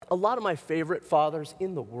a lot of my favorite fathers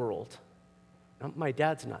in the world, my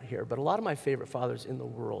dad's not here, but a lot of my favorite fathers in the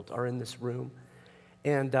world are in this room.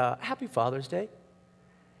 And happy Father's Day.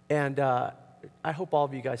 And I hope all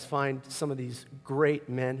of you guys find some of these great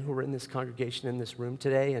men who are in this congregation in this room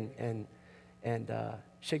today and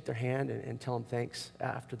shake their hand and tell them thanks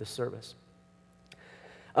after the service.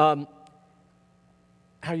 How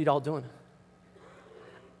are you all doing?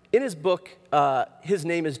 In his book, His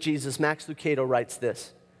Name is Jesus, Max Lucado writes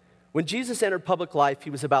this: when Jesus entered public life, he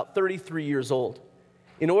was about 33 years old.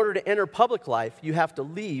 In order to enter public life, you have to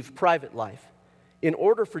leave private life. In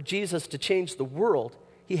order for Jesus to change the world,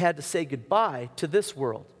 he had to say goodbye to this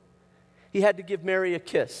world. He had to give Mary a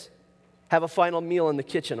kiss, have a final meal in the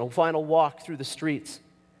kitchen, a final walk through the streets.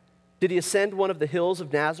 Did he ascend one of the hills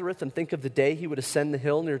of Nazareth and think of the day he would ascend the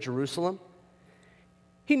hill near Jerusalem?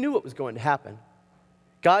 He knew what was going to happen.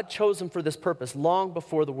 God chose him for this purpose long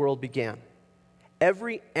before the world began.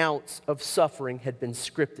 Every ounce of suffering had been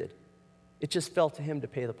scripted. It just fell to him to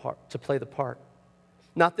play the part.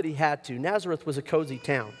 Not that he had to. Nazareth was a cozy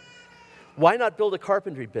town. Why not build a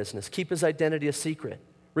carpentry business, keep his identity a secret,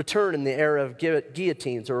 return in the era of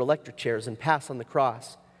guillotines or electric chairs and pass on the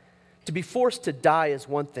cross? To be forced to die is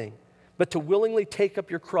one thing, but to willingly take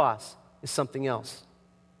up your cross is something else.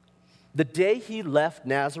 The day he left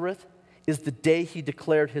Nazareth is the day he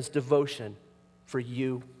declared his devotion for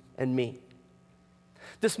you and me.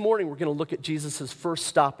 This morning, we're going to look at Jesus' first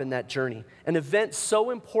stop in that journey, an event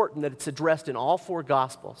so important that it's addressed in all four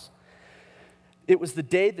Gospels. It was the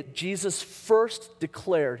day that Jesus first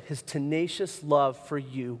declared his tenacious love for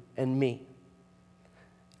you and me.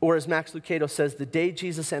 Or as Max Lucado says, the day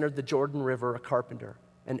Jesus entered the Jordan River a carpenter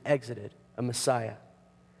and exited a Messiah.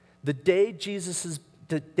 The day Jesus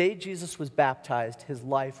was baptized, his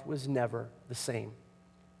life was never the same.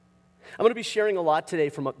 I'm going to be sharing a lot today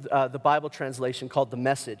from the Bible translation called The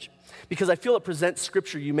Message, because I feel it presents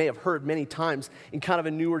scripture you may have heard many times in kind of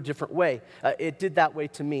a new or different way. It did that way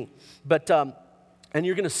to me. And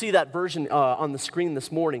you're going to see that version on the screen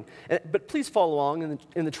this morning. But please follow along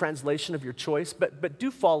in the translation of your choice, but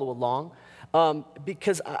do follow along,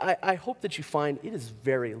 because I hope that you find it is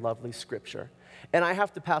very lovely scripture. And I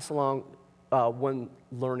have to pass along one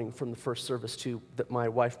learning from the first service, too, that my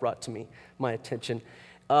wife brought to my attention.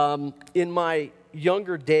 In my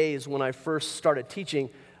younger days, when I first started teaching,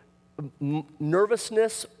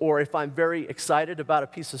 nervousness, or if I'm very excited about a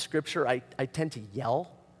piece of scripture, I tend to yell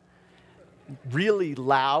really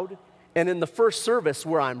loud. And in the first service,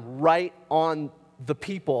 where I'm right on the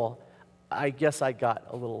people, I guess I got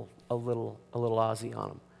a little Aussie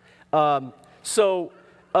on them.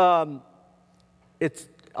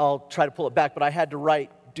 I'll try to pull it back, but I had to write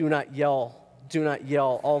do not yell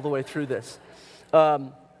all the way through this.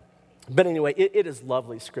 But anyway, it is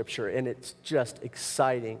lovely scripture, and it's just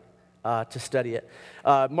exciting to study it.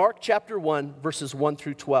 Mark chapter 1, verses 1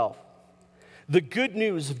 through 12. The good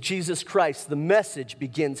news of Jesus Christ, the message,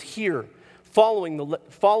 begins here, following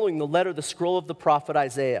the letter, the scroll of the prophet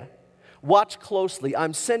Isaiah. Watch closely.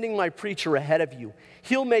 I'm sending my preacher ahead of you.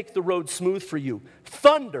 He'll make the road smooth for you.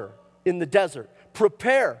 Thunder in the desert.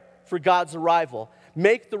 Prepare for God's arrival.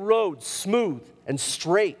 Make the road smooth and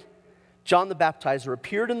straight. John the Baptizer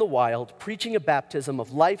appeared in the wild, preaching a baptism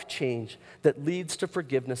of life change that leads to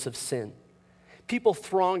forgiveness of sin. People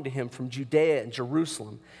thronged to him from Judea and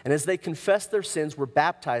Jerusalem, and as they confessed their sins, were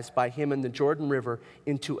baptized by him in the Jordan River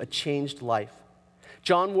into a changed life.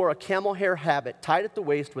 John wore a camel hair habit tied at the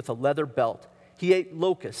waist with a leather belt. He ate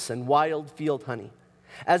locusts and wild field honey.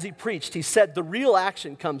 As he preached, he said, the real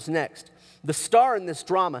action comes next. The star in this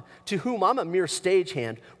drama, to whom I'm a mere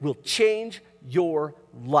stagehand, will change your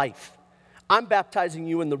life. I'm baptizing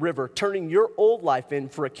you in the river, turning your old life in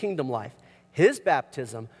for a kingdom life. His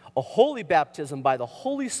baptism, a holy baptism by the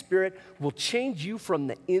Holy Spirit, will change you from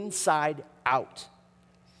the inside out.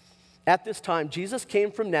 At this time, Jesus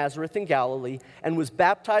came from Nazareth in Galilee and was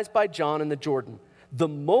baptized by John in the Jordan. The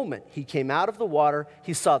moment he came out of the water,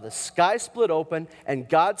 he saw the sky split open and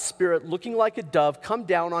God's Spirit, looking like a dove, come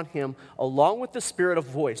down on him, along with the Spirit of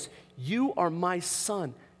voice. You are my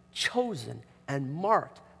Son, chosen and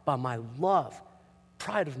marked by my love,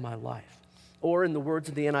 pride of my life. Or in the words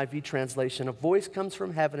of the NIV translation, a voice comes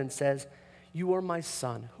from heaven and says, you are my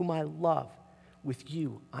Son, whom I love. With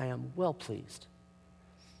you I am well pleased.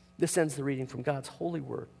 This ends the reading from God's holy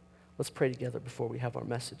word. Let's pray together before we have our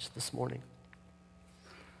message this morning.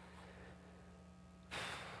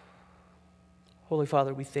 Holy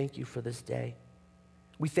Father, we thank you for this day.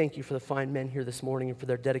 We thank you for the fine men here this morning and for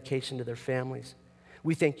their dedication to their families.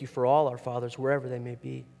 We thank you for all our fathers, wherever they may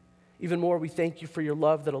be. Even more, we thank you for your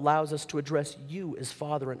love that allows us to address you as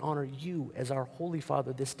Father and honor you as our Holy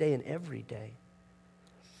Father this day and every day.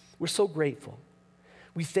 We're so grateful.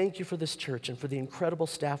 We thank you for this church and for the incredible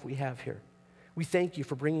staff we have here. We thank you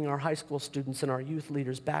for bringing our high school students and our youth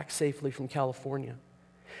leaders back safely from California.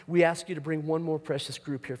 We ask you to bring one more precious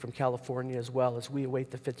group here from California as well as we await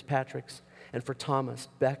the Fitzpatricks, and for Thomas,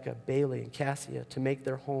 Becca, Bailey, and Cassia to make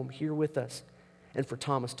their home here with us, and for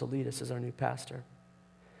Thomas to lead us as our new pastor.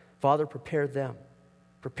 Father, prepare them.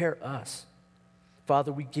 Prepare us.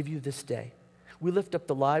 Father, we give you this day. We lift up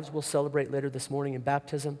the lives we'll celebrate later this morning in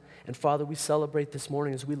baptism. And Father, we celebrate this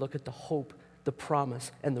morning as we look at the hope, the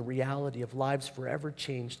promise, and the reality of lives forever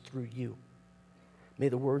changed through you. May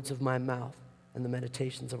the words of my mouth and the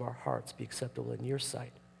meditations of our hearts be acceptable in your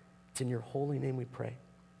sight. It's in your holy name we pray.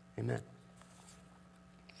 Amen.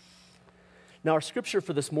 Now, our scripture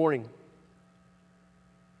for this morning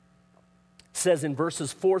says in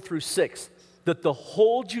verses 4 through 6 that the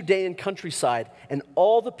whole Judean countryside and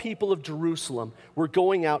all the people of Jerusalem were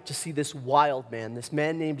going out to see this wild man, this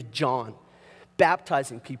man named John,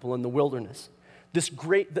 baptizing people in the wilderness.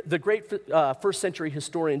 The great first century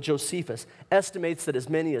historian Josephus estimates that as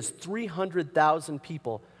many as 300,000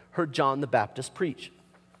 people heard John the Baptist preach.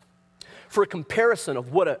 For a comparison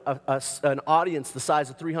of what an audience the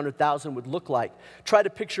size of 300,000 would look like, try to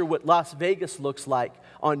picture what Las Vegas looks like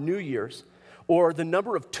on New Year's, or the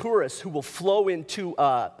number of tourists who will flow into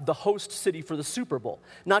the host city for the Super Bowl.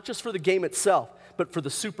 Not just for the game itself, but for the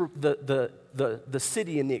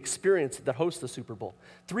city and the experience that hosts the Super Bowl.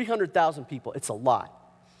 300,000 people, it's a lot.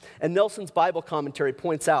 And Nelson's Bible commentary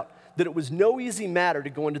points out that it was no easy matter to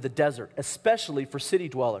go into the desert, especially for city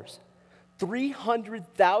dwellers.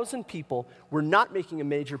 300,000 people were not making a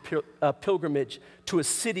major pilgrimage to a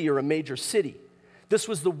city or a major city. This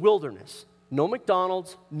was the wilderness. No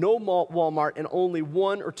McDonald's, no Walmart, and only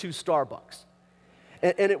 1 or 2 Starbucks.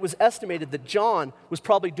 And it was estimated that John was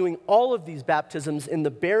probably doing all of these baptisms in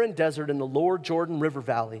the barren desert in the lower Jordan River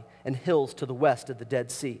Valley and hills to the west of the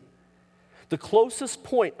Dead Sea. The closest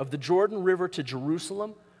point of the Jordan River to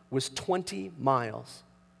Jerusalem was 20 miles.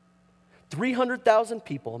 300,000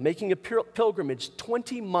 people making a pilgrimage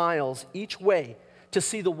 20 miles each way to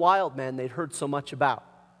see the wild man they'd heard so much about.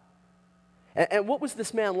 And what was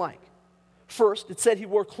this man like? First, it said he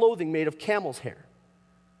wore clothing made of camel's hair,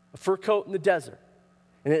 a fur coat in the desert.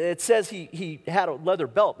 And it says he had a leather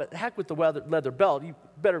belt, but heck with the leather belt. You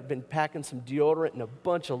better have been packing some deodorant and a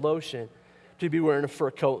bunch of lotion to be wearing a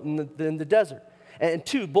fur coat in the desert. And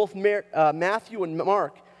 2, both Matthew and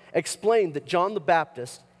Mark explained that John the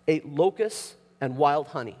Baptist ate locusts and wild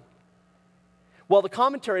honey. While the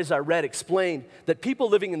commentaries I read explained that people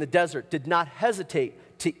living in the desert did not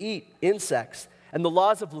hesitate to eat insects, and the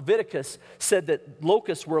laws of Leviticus said that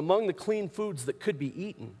locusts were among the clean foods that could be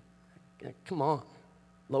eaten. Come on,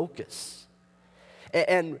 locusts.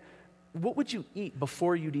 And what would you eat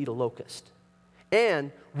before you'd eat a locust?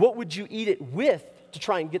 And what would you eat it with to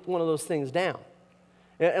try and get one of those things down?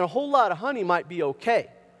 And a whole lot of honey might be okay,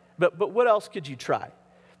 but what else could you try?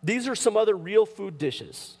 These are some other real food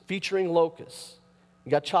dishes featuring locusts.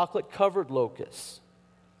 You got chocolate-covered locusts.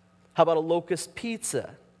 How about a locust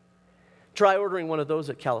pizza? Try ordering one of those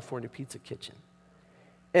at California Pizza Kitchen.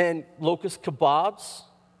 And locust kebabs.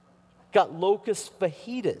 Got locust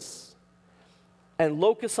fajitas. And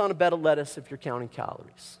locusts on a bed of lettuce if you're counting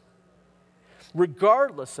calories.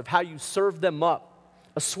 Regardless of how you serve them up,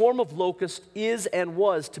 a swarm of locusts is and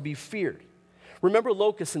was to be feared. Remember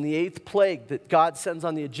locusts in the 8th plague that God sends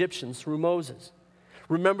on the Egyptians through Moses.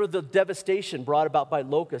 Remember the devastation brought about by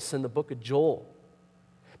locusts in the book of Joel.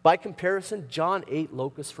 By comparison, John ate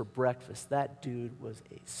locusts for breakfast. That dude was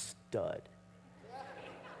a stud.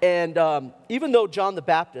 And even though John the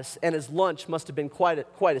Baptist and his lunch must have been quite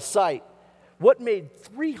a sight, what made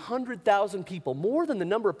 300,000 people, more than the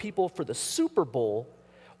number of people for the Super Bowl,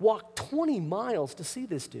 walk 20 miles to see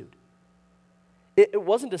this dude? It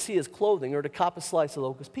wasn't to see his clothing or to cop a slice of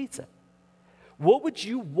locust pizza. What would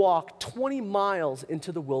you walk 20 miles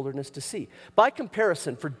into the wilderness to see? By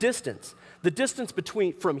comparison, for distance, the distance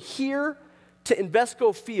from here to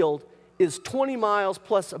Invesco Field is 20 miles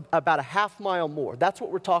plus about a half mile more. That's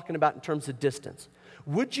what we're talking about in terms of distance.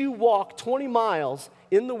 Would you walk 20 miles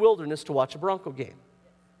in the wilderness to watch a Bronco game?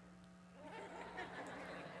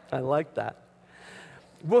 I like that.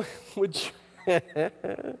 Would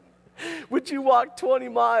you walk 20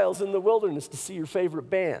 miles in the wilderness to see your favorite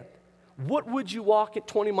band? What would you walk at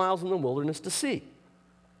 20 miles in the wilderness to see?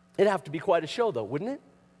 It'd have to be quite a show, though, wouldn't it?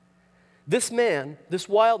 This man, this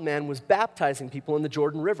wild man, was baptizing people in the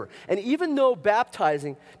Jordan River. And even though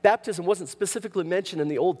baptism wasn't specifically mentioned in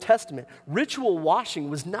the Old Testament, ritual washing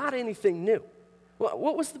was not anything new.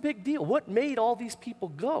 What was the big deal? What made all these people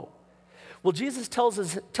go? Well, Jesus tells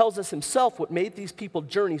us himself what made these people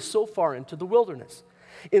journey so far into the wilderness.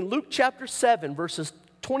 In Luke chapter 7, verses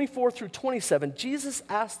 24 through 27, Jesus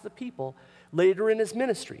asked the people later in his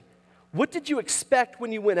ministry, "What did you expect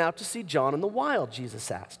when you went out to see John in the wild?"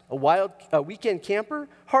 Jesus asked. A weekend camper?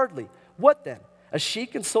 Hardly. What then? A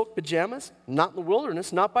sheik in silk pajamas? Not in the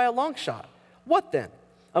wilderness, not by a long shot. What then?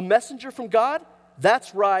 A messenger from God?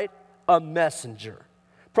 That's right, a messenger.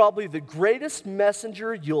 Probably the greatest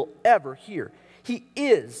messenger you'll ever hear. He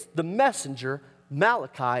is the messenger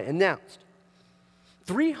Malachi announced.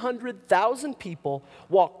 300,000 people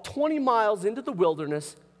walked 20 miles into the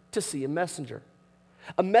wilderness to see a messenger.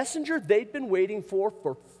 A messenger they'd been waiting for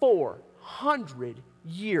 400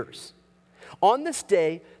 years. On this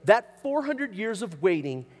day, that 400 years of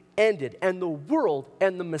waiting ended, and the world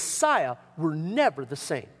and the Messiah were never the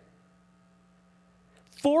same.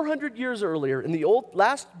 400 years earlier, in the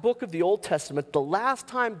last book of the Old Testament, the last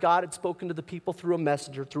time God had spoken to the people through a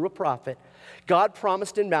messenger, through a prophet, God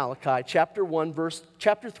promised in Malachi chapter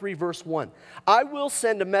 3, verse 1, "I will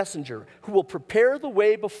send a messenger who will prepare the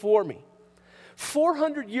way before me."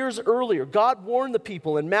 400 years earlier, God warned the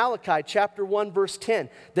people in Malachi chapter 1, verse 10,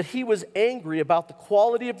 that he was angry about the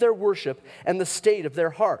quality of their worship and the state of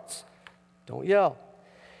their hearts. Don't yell.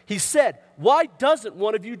 He said, "Why doesn't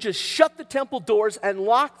one of you just shut the temple doors and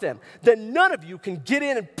lock them? Then none of you can get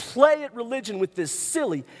in and play at religion with this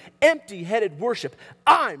silly, empty-headed worship.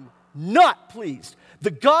 I'm not pleased.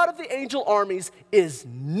 The God of the angel armies is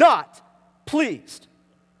not pleased."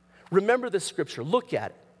 Remember this scripture. Look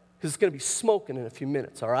at it, because it's going to be smoking in a few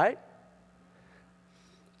minutes, all right?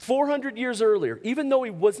 400 years earlier, even though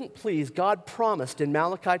he wasn't pleased, God promised in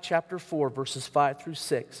Malachi chapter 4, verses 5 through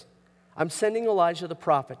 6, "I'm sending Elijah the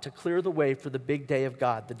prophet to clear the way for the big day of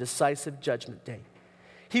God, the decisive judgment day.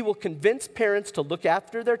 He will convince parents to look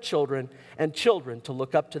after their children and children to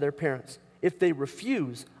look up to their parents. If they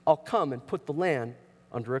refuse, I'll come and put the land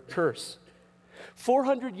under a curse."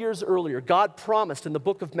 400 years earlier, God promised in the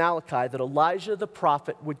book of Malachi that Elijah the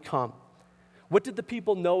prophet would come. What did the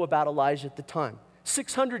people know about Elijah at the time?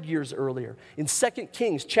 600 years earlier, in 2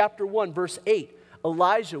 Kings chapter 1, verse 8,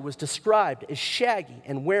 Elijah was described as shaggy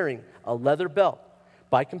and wearing a leather belt.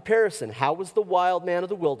 By comparison, how was the wild man of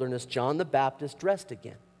the wilderness, John the Baptist, dressed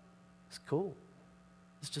again? It's cool.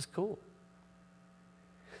 It's just cool.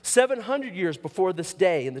 700 years before this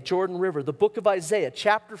day in the Jordan River, the book of Isaiah,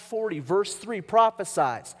 chapter 40, verse 3,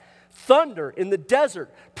 prophesies, "Thunder in the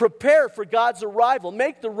desert, prepare for God's arrival.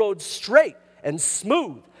 Make the road straight and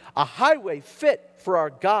smooth, a highway fit for our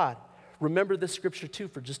God." Remember this scripture too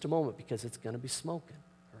for just a moment, because it's going to be smoking,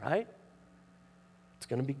 all right? It's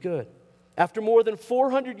going to be good. After more than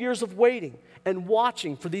 400 years of waiting and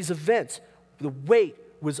watching for these events, the wait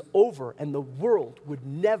was over and the world would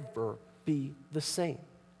never be the same.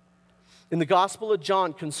 In the Gospel of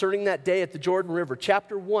John concerning that day at the Jordan River,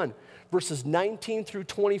 chapter 1, verses 19 through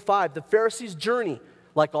 25, the Pharisees journey,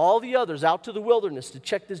 like all the others, out to the wilderness to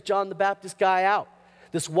check this John the Baptist guy out,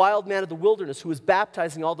 this wild man of the wilderness who was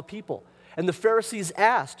baptizing all the people. And the Pharisees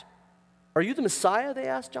asked, "Are you the Messiah?" they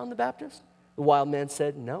asked John the Baptist. The wild man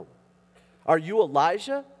said, "No." "Are you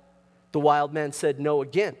Elijah?" The wild man said, "No"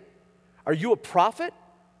 again. "Are you a prophet?"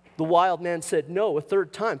 The wild man said, "No" a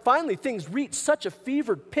third time. Finally, things reach such a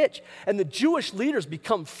fevered pitch, and the Jewish leaders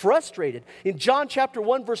become frustrated. In John chapter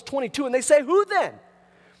 1, verse 22, and they say, "Who then?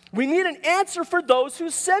 We need an answer for those who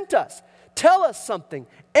sent us. Tell us something,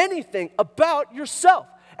 anything about yourself."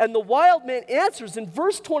 And the wild man answers in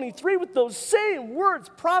verse 23 with those same words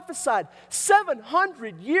prophesied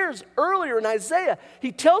 700 years earlier in Isaiah.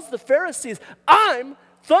 He tells the Pharisees, "I'm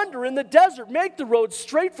thunder in the desert. Make the road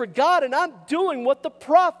straight for God, and I'm doing what the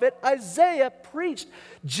prophet Isaiah preached."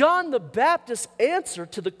 John the Baptist's answer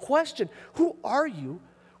to the question, "Who are you?"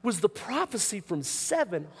 was the prophecy from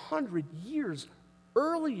 700 years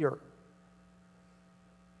earlier.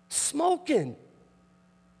 Smoking.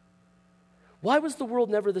 Why was the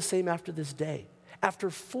world never the same after this day?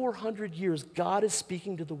 After 400 years, God is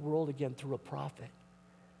speaking to the world again through a prophet.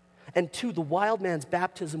 And two, the wild man's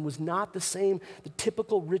baptism was not the same, the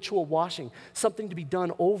typical ritual washing, something to be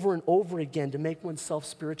done over and over again to make oneself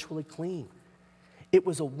spiritually clean. It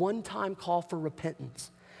was a one-time call for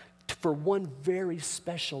repentance, for one very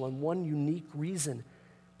special and one unique reason,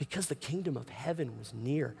 because the kingdom of heaven was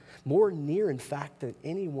near. More near, in fact, than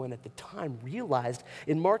anyone at the time realized.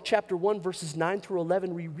 In Mark chapter 1, verses 9 through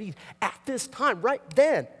 11, we read, "At this time," right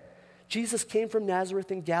then, Jesus came from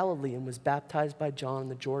Nazareth in Galilee and was baptized by John in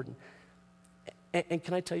the Jordan. And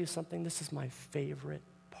can I tell you something? This is my favorite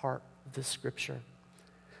part of this scripture.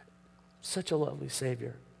 Such a lovely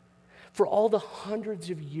Savior. For all the hundreds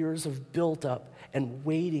of years of build-up and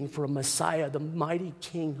waiting for a Messiah, the mighty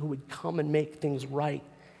King who would come and make things right,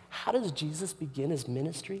 how does Jesus begin his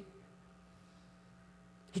ministry?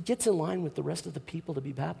 He gets in line with the rest of the people to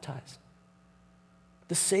be baptized.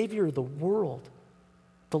 The Savior of the world,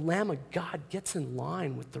 the Lamb of God, gets in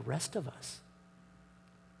line with the rest of us.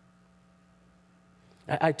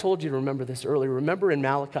 I told you to remember this earlier. Remember in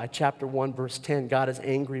Malachi chapter 1, verse 10, God is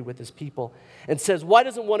angry with his people and says, why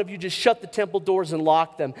doesn't one of you just shut the temple doors and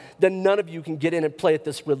lock them? Then none of you can get in and play at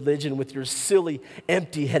this religion with your silly,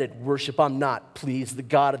 empty-headed worship. I'm not pleased. The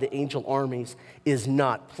God of the angel armies is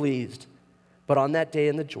not pleased. But on that day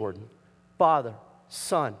in the Jordan, Father,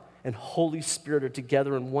 Son, and Holy Spirit are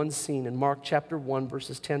together in one scene in Mark chapter 1,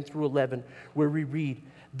 verses 10 through 11, where we read,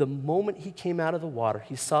 the moment he came out of the water,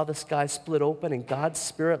 he saw the sky split open and God's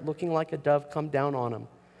Spirit looking like a dove come down on him,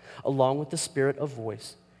 along with the Spirit of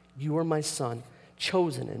voice. You are my Son,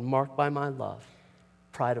 chosen and marked by my love,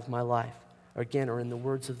 pride of my life. Or again, or in the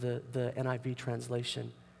words of the NIV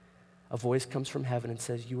translation, a voice comes from heaven and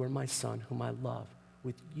says, you are my Son, whom I love.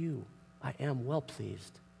 With you I am well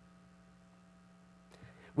pleased.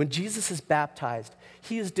 When Jesus is baptized,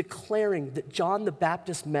 he is declaring that John the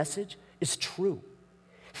Baptist's message is true.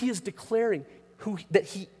 He is declaring who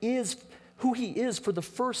he is for the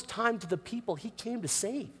first time to the people he came to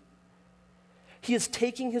save. He is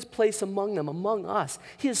taking his place among them, among us.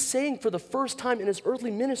 He is saying for the first time in his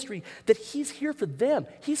earthly ministry that he's here for them.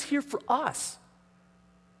 He's here for us.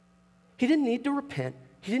 He didn't need to repent.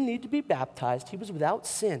 He didn't need to be baptized. He was without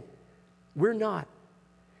sin. We're not.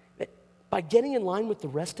 By getting in line with the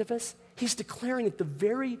rest of us, he's declaring at the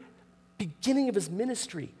very beginning of his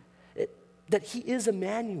ministry that he is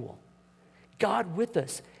Emmanuel, God with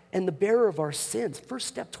us, and the bearer of our sins. First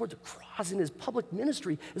step toward the cross in his public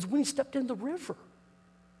ministry is when he stepped into the river.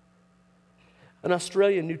 An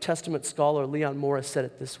Australian New Testament scholar, Leon Morris, said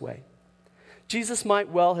it this way. Jesus might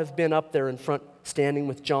well have been up there in front, standing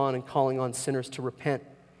with John and calling on sinners to repent.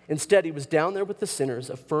 Instead, he was down there with the sinners,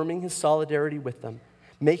 affirming his solidarity with them,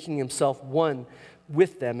 making himself one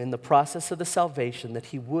with them in the process of the salvation that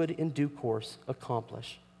he would in due course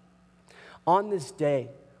accomplish. On this day,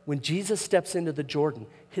 when Jesus steps into the Jordan,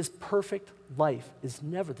 his perfect life is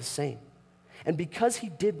never the same. And because he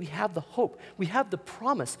did, we have the hope, we have the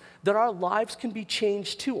promise that our lives can be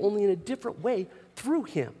changed too, only in a different way through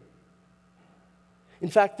him. In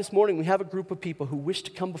fact, this morning we have a group of people who wish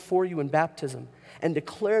to come before you in baptism and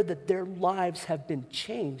declare that their lives have been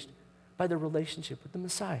changed by their relationship with the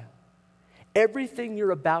Messiah. Everything you're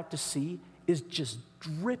about to see is just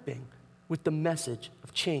dripping with the message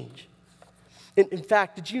of change. In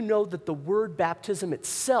fact, did you know that the word baptism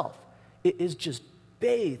itself is just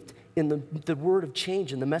bathed in the word of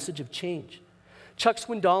change and the message of change? Chuck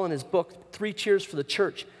Swindoll, in his book, 3 Cheers for the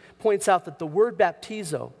Church, points out that the word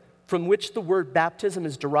baptizo, from which the word baptism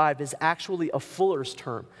is derived, is actually a fuller's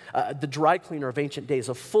term. The dry cleaner of ancient days.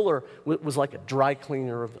 A fuller was like a dry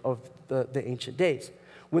cleaner of the ancient days.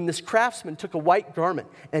 When this craftsman took a white garment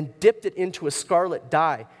and dipped it into a scarlet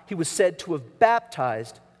dye, he was said to have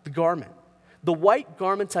baptized the garment. The white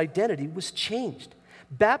garment's identity was changed.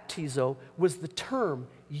 Baptizo was the term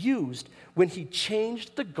used when he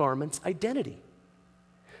changed the garment's identity.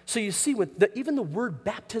 So you see, even the word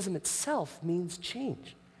baptism itself means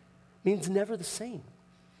change, means never the same.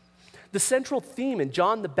 The central theme in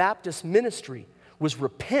John the Baptist's ministry was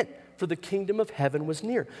repent, for the kingdom of heaven was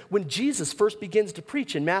near. When Jesus first begins to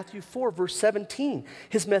preach in Matthew 4, verse 17,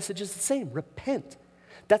 his message is the same, repent.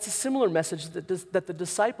 That's a similar message that the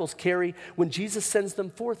disciples carry when Jesus sends them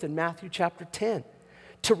forth in Matthew chapter 10.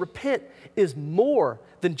 To repent is more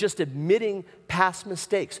than just admitting past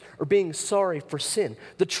mistakes or being sorry for sin.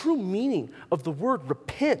 The true meaning of the word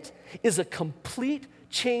repent is a complete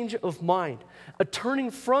change of mind, a turning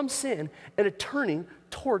from sin and a turning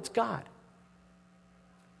towards God.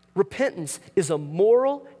 Repentance is a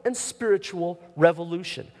moral and spiritual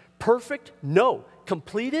revolution. Perfect? No.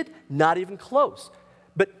 Completed? Not even close.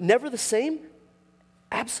 But never the same?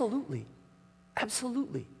 Absolutely.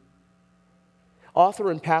 Absolutely.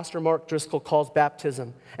 Author and pastor Mark Driscoll calls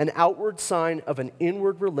baptism an outward sign of an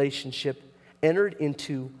inward relationship entered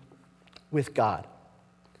into with God.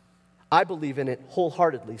 I believe in it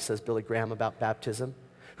wholeheartedly, says Billy Graham about baptism,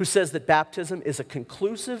 who says that baptism is a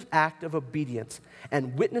conclusive act of obedience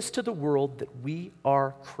and witness to the world that we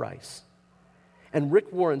are Christ. And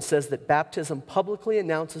Rick Warren says that baptism publicly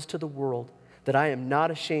announces to the world that I am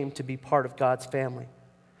not ashamed to be part of God's family.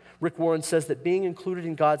 Rick Warren says that being included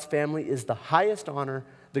in God's family is the highest honor,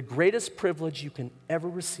 the greatest privilege you can ever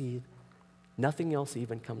receive. Nothing else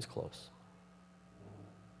even comes close.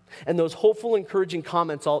 And those hopeful, encouraging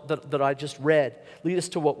comments that I just read lead us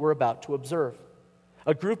to what we're about to observe.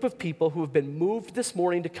 A group of people who have been moved this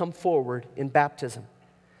morning to come forward in baptism,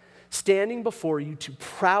 standing before you to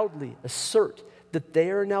proudly assert that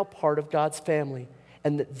they are now part of God's family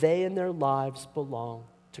and that they and their lives belong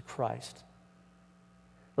to Christ.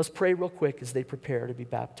 Let's pray real quick as they prepare to be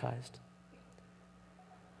baptized.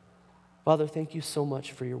 Father, thank you so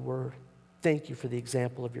much for your word. Thank you for the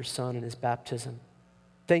example of your son and his baptism.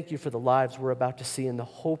 Thank you for the lives we're about to see and the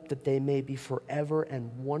hope that they may be forever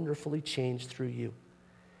and wonderfully changed through you.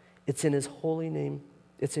 It's in his holy name,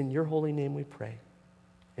 it's in your holy name we pray.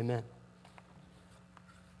 Amen.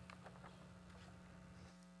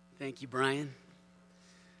 Thank you, Brian.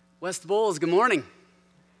 West Bowles, good morning.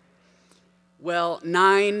 Well,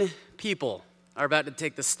 9 people are about to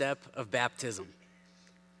take the step of baptism.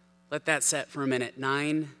 Let that set for a minute.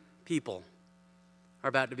 9 people are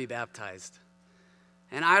about to be baptized.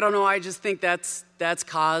 And I don't know, I just think that's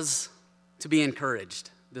cause to be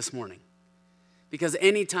encouraged this morning. Because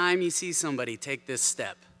anytime you see somebody take this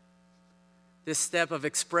step of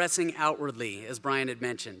expressing outwardly, as Brian had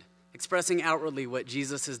mentioned, expressing outwardly what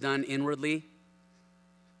Jesus has done inwardly,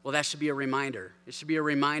 well, that should be a reminder. It should be a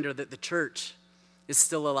reminder that the church is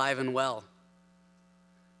still alive and well.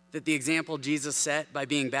 That the example Jesus set by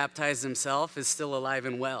being baptized himself is still alive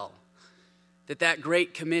and well. That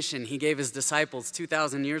great commission he gave his disciples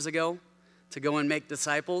 2,000 years ago to go and make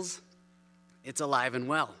disciples, it's alive and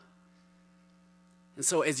well. And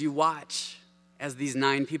so as you watch as these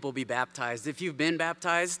 9 people be baptized, if you've been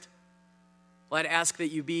baptized, well, I'd ask that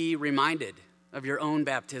you be reminded of your own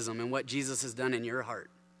baptism and what Jesus has done in your heart.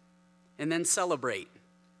 And then celebrate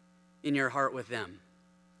in your heart with them.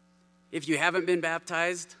 If you haven't been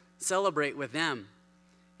baptized, celebrate with them.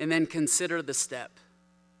 And then consider the step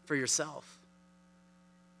for yourself.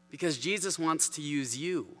 Because Jesus wants to use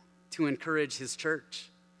you to encourage his church.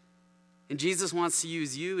 And Jesus wants to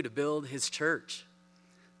use you to build his church.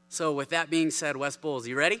 So with that being said, West Bowles,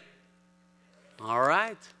 you ready? All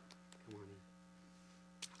right. Come on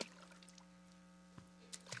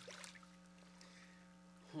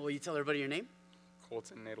in. Will you tell everybody your name?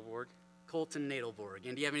 Colton Nadelborg. Colton Nadelborg.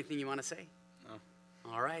 And do you have anything you want to say? No.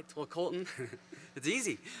 All right. Well, Colton, it's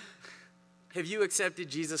easy. Have you accepted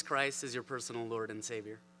Jesus Christ as your personal Lord and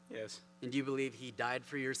Savior? Yes. And do you believe he died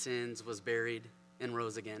for your sins, was buried, and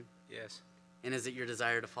rose again? Yes. And is it your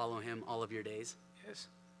desire to follow him all of your days? Yes.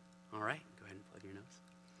 All right. Go ahead and plug your nose.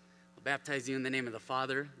 I'll baptize you in the name of the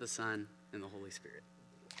Father, the Son, and the Holy Spirit.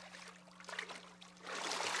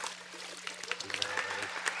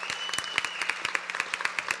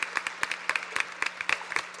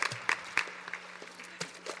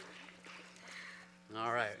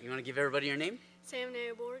 All right. You want to give everybody your name? Sam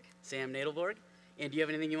Nadelborg. Sam Nadelborg. And do you have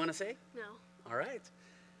anything you want to say? No. All right.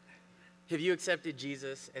 Have you accepted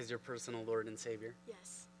Jesus as your personal Lord and Savior?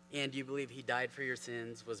 Yes. And do you believe he died for your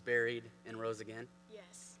sins, was buried, and rose again?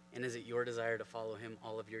 Yes. And is it your desire to follow him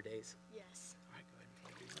all of your days? Yes. All right, go ahead and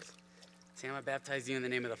follow your nose. Sam, I baptize you in the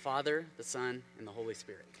name of the Father, the Son, and the Holy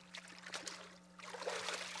Spirit.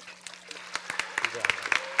 Good job, buddy.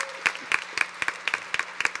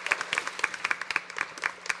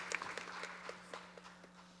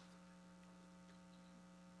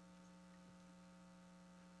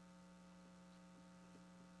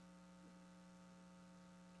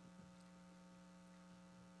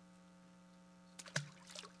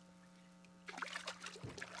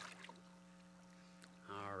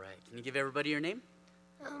 Can you give everybody your name?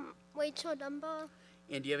 Rachel Dunbar.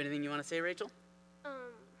 And do you have anything you want to say, Rachel?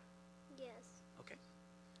 Yes. Okay.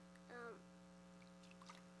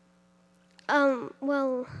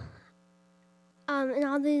 In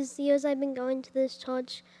all these years I've been going to this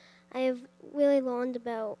church, I have really learned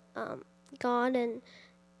about God and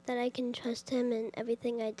that I can trust him in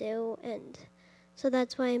everything I do. And so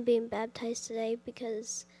that's why I'm being baptized today,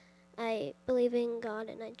 because I believe in God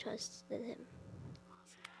and I trust in him.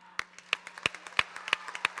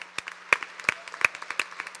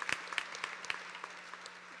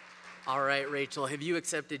 All right, Rachel, have you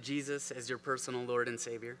accepted Jesus as your personal Lord and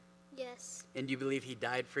Savior? Yes. And do you believe he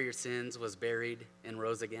died for your sins, was buried, and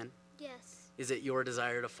rose again? Yes. Is it your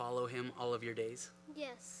desire to follow him all of your days?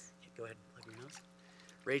 Yes. Okay, go ahead and plug your nose.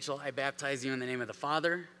 Rachel, I baptize you in the name of the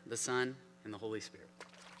Father, the Son, and the Holy Spirit.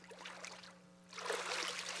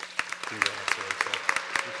 Congrats, Rachel.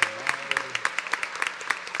 You can run already.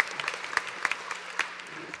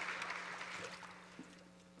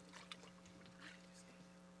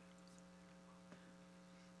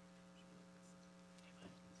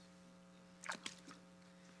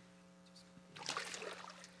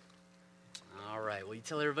 you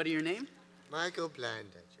tell everybody your name? Michael Bland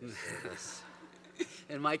at your service.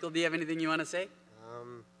 And Michael, do you have anything you want to say?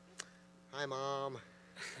 Hi, Mom.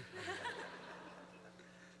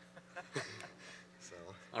 So,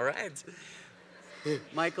 All right.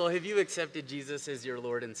 Michael, have you accepted Jesus as your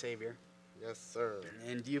Lord and Savior? yes, sir.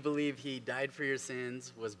 And do you believe he died for your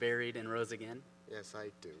sins, was buried, and rose again? Yes, I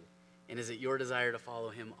do. And is it your desire to follow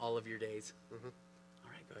him all of your days? Mm-hmm.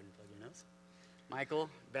 All right, go ahead and plug your nose. Michael,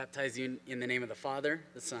 baptize you in the name of the Father,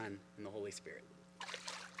 the Son, and the Holy Spirit.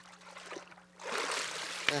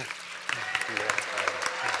 Oh, you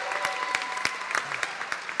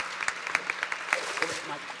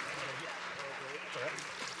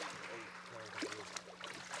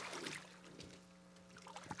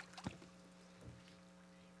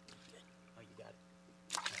got it.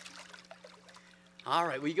 All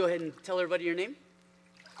right, will you go ahead and tell everybody your name?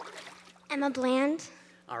 Emma Bland.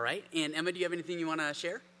 All right, and Emma, do you have anything you want to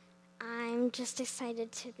share? I'm just excited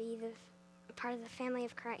to be a part of the family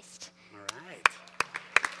of Christ. All right.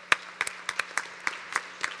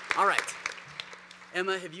 All right.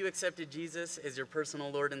 Emma, have you accepted Jesus as your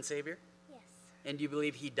personal Lord and Savior? Yes. And do you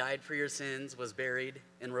believe he died for your sins, was buried,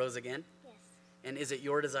 and rose again? Yes. And is it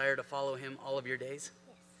your desire to follow him all of your days?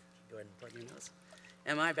 Yes. Go ahead and plug your nose.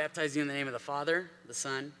 Emma, I baptize you in the name of the Father, the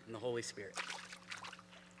Son, and the Holy Spirit.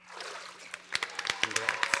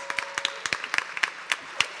 Congrats.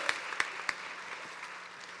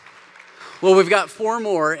 Well, we've got 4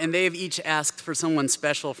 more, and they have each asked for someone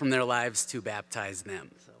special from their lives to baptize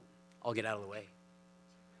them. So I'll get out of the way.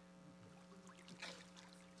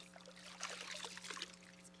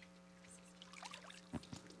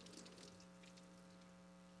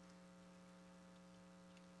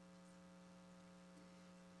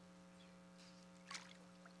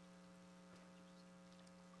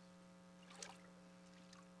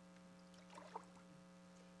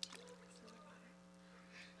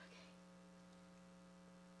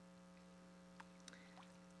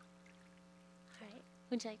 All right.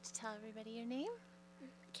 Would you like to tell everybody your name?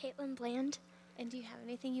 Caitlin Bland. And do you have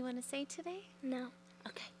anything you want to say today? No.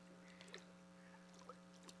 Okay.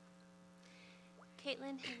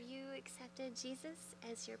 Caitlin, have you accepted Jesus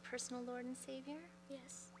as your personal Lord and Savior?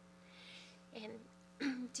 Yes.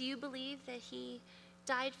 And do you believe that he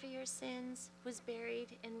died for your sins, was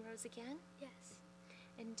buried, and rose again? Yes.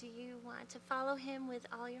 And do you want to follow him with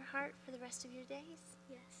all your heart for the rest of your days?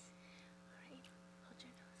 Yes. All right, hold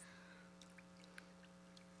your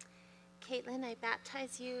nose. Caitlin, I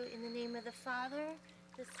baptize you in the name of the Father,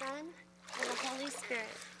 the Son, and the Holy Spirit.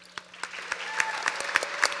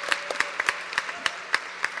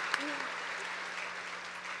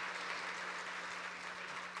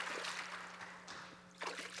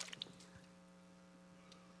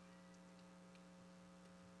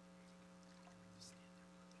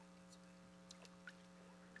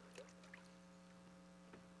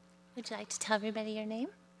 Would you like to tell everybody your name?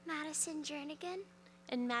 Madison Jernigan.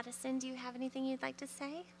 And Madison, do you have anything you'd like to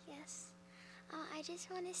say? Yes. I just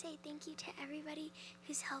want to say thank you to everybody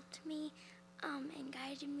who's helped me and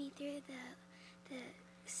guided me through the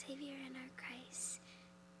Savior in our Christ.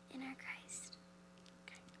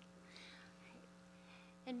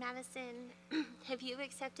 And Madison, have you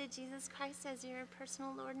accepted Jesus Christ as your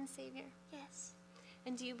personal Lord and Savior? Yes.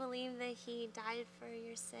 And do you believe that he died for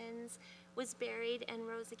your sins, was buried, and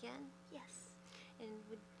rose again? Yes. And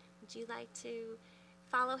would you like to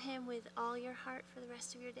follow him with all your heart for the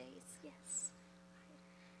rest of your days? Yes.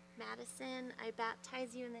 Madison, I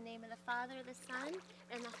baptize you in the name of the Father, the Son,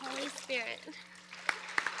 and the Holy Spirit.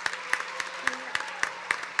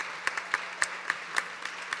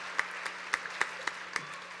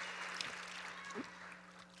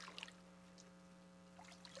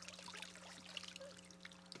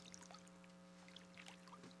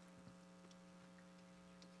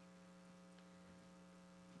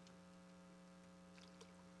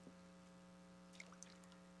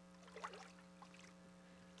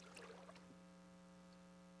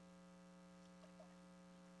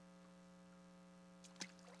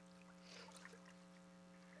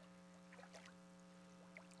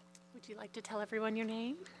 Would you like to tell everyone your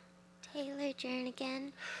name? Taylor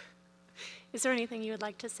Jernigan. Is there anything you would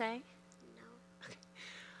like to say? No.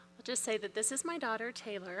 I'll just say that this is my daughter,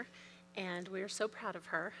 Taylor, and we are so proud of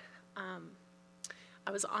her.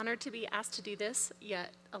 I was honored to be asked to do this,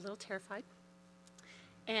 yet a little terrified.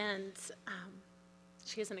 And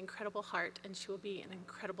she has an incredible heart, and she will be an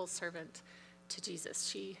incredible servant to Jesus.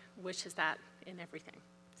 She wishes that in everything.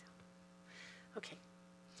 So, okay.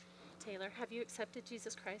 Taylor, have you accepted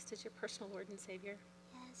Jesus Christ as your personal Lord and Savior?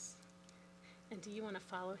 Yes. And do you want to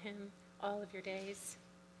follow him all of your days?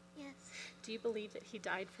 Yes. Do you believe that he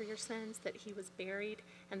died for your sins, that he was buried,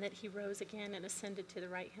 and that he rose again and ascended to the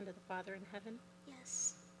right hand of the Father in heaven?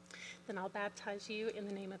 Yes. Then I'll baptize you in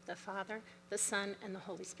the name of the Father, the Son, and the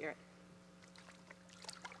Holy Spirit.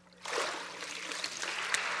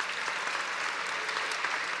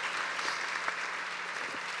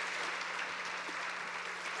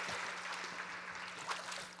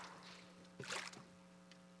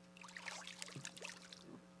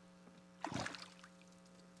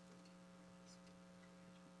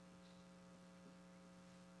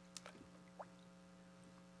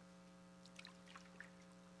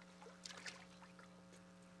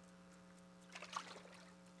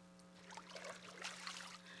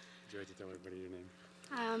 Would you like to tell everybody your name?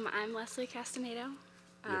 I'm Leslie Castaneda.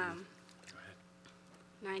 Go ahead.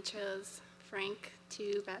 And I chose Frank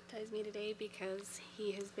to baptize me today because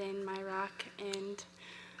he has been my rock and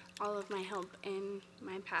all of my help in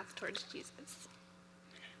my path towards Jesus.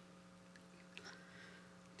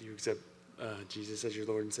 Do you accept Jesus as your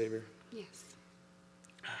Lord and Savior? Yes.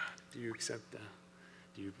 Do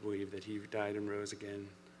you believe that he died and rose again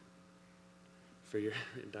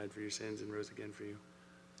died for your sins and rose again for you?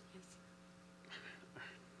 Yes.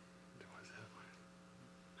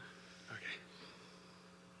 Okay.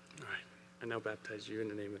 All right. I now baptize you in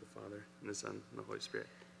the name of the Father, and the Son, and the Holy Spirit.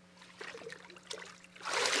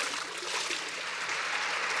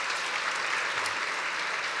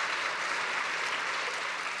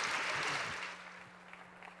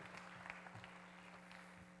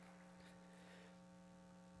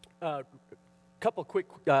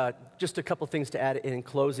 Just a couple things to add in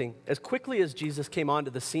closing. As quickly as Jesus came onto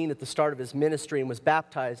the scene at the start of his ministry and was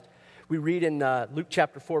baptized, we read in Luke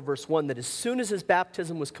chapter 4, verse 1, that as soon as his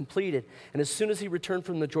baptism was completed and as soon as he returned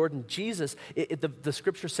from the Jordan, Jesus, the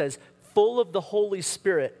scripture says, full of the Holy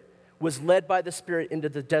Spirit, was led by the Spirit into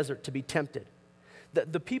the desert to be tempted.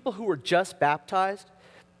 The people who were just baptized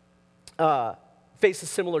face a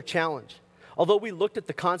similar challenge. Although we looked at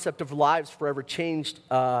the concept of lives forever changed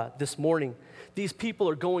this morning, these people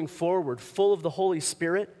are going forward full of the Holy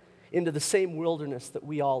Spirit into the same wilderness that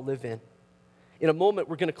we all live in. In a moment,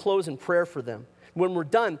 we're going to close in prayer for them. When we're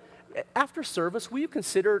done, after service, will you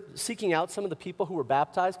consider seeking out some of the people who were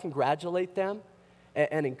baptized, congratulate them,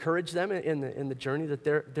 and encourage them in the journey that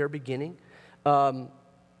they're beginning?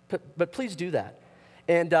 But please do that.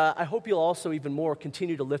 And I hope you'll also even more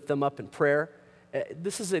continue to lift them up in prayer.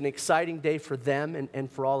 This is an exciting day for them and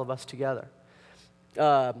for all of us together.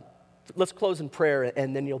 Let's close in prayer,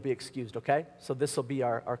 and then you'll be excused, okay? So this will be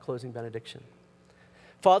our closing benediction.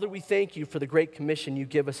 Father, we thank you for the great commission you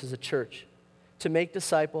give us as a church to make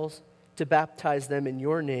disciples, to baptize them in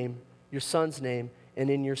your name, your Son's name, and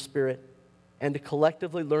in your Spirit, and to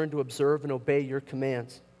collectively learn to observe and obey your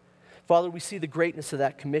commands. Father, we see the greatness of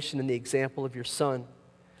that commission in the example of your Son.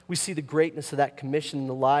 We see the greatness of that commission in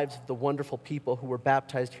the lives of the wonderful people who were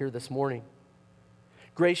baptized here this morning.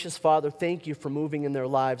 Gracious Father, thank you for moving in their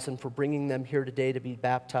lives and for bringing them here today to be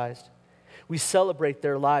baptized. We celebrate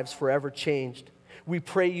their lives forever changed. We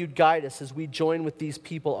pray you'd guide us as we join with these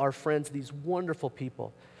people, our friends, these wonderful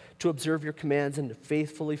people, to observe your commands and to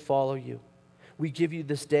faithfully follow you. We give you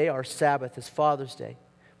this day, our Sabbath, as Father's Day.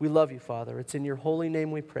 We love you, Father. It's in your holy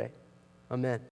name we pray. Amen.